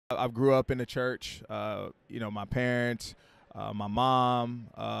I grew up in the church. My parents, my mom,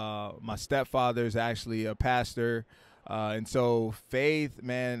 my stepfather is actually a pastor. And so faith,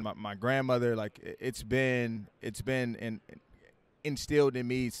 man, my grandmother, like it's been instilled in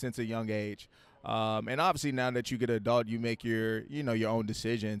me since a young age. And obviously now that you get an adult, you make your own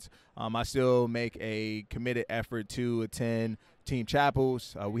decisions. I still make a committed effort to attend team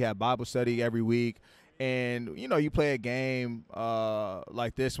chapels. We have Bible study every week. And, you play a game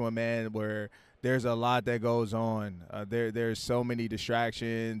like this one, man, where there's a lot that goes on. There's so many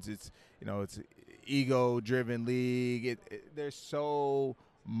distractions. It's ego-driven league. There's so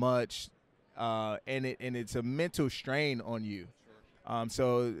much, and it's a mental strain on you.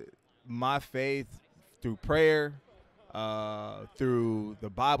 So my faith through prayer, through the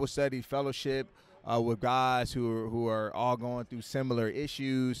Bible study fellowship with guys who are all going through similar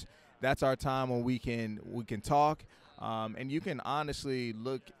issues. That's our time when we can talk, and you can honestly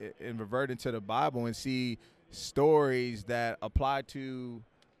look and revert into the Bible and see stories that apply to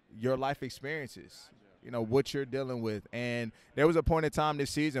your life experiences. What you're dealing with, and there was a point in time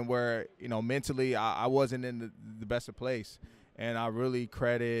this season where mentally I wasn't in the best of place. And I really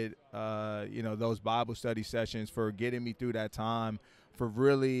credit, those Bible study sessions for getting me through that time, for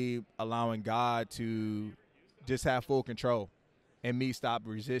really allowing God to just have full control and me stop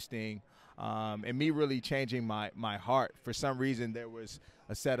resisting, and me really changing my heart. For some reason, there was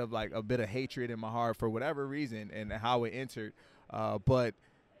a set of like a bit of hatred in my heart for whatever reason and how it entered. But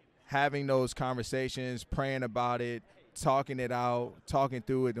having those conversations, praying about it, talking it out, talking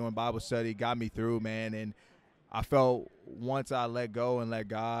through it, doing Bible study got me through, man. And I felt once I let go and let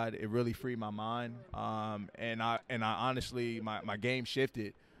God, it really freed my mind. And I honestly, my game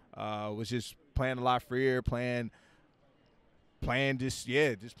shifted. Was just playing a lot freer, just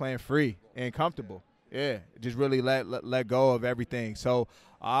playing free and comfortable. Yeah, just really let go of everything. So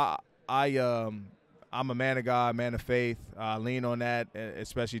I'm a man of God, man of faith. I lean on that,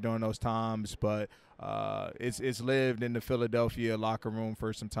 especially during those times. But it's lived in the Philadelphia locker room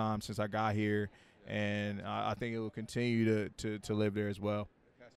for some time since I got here, and I think it will continue to live there as well.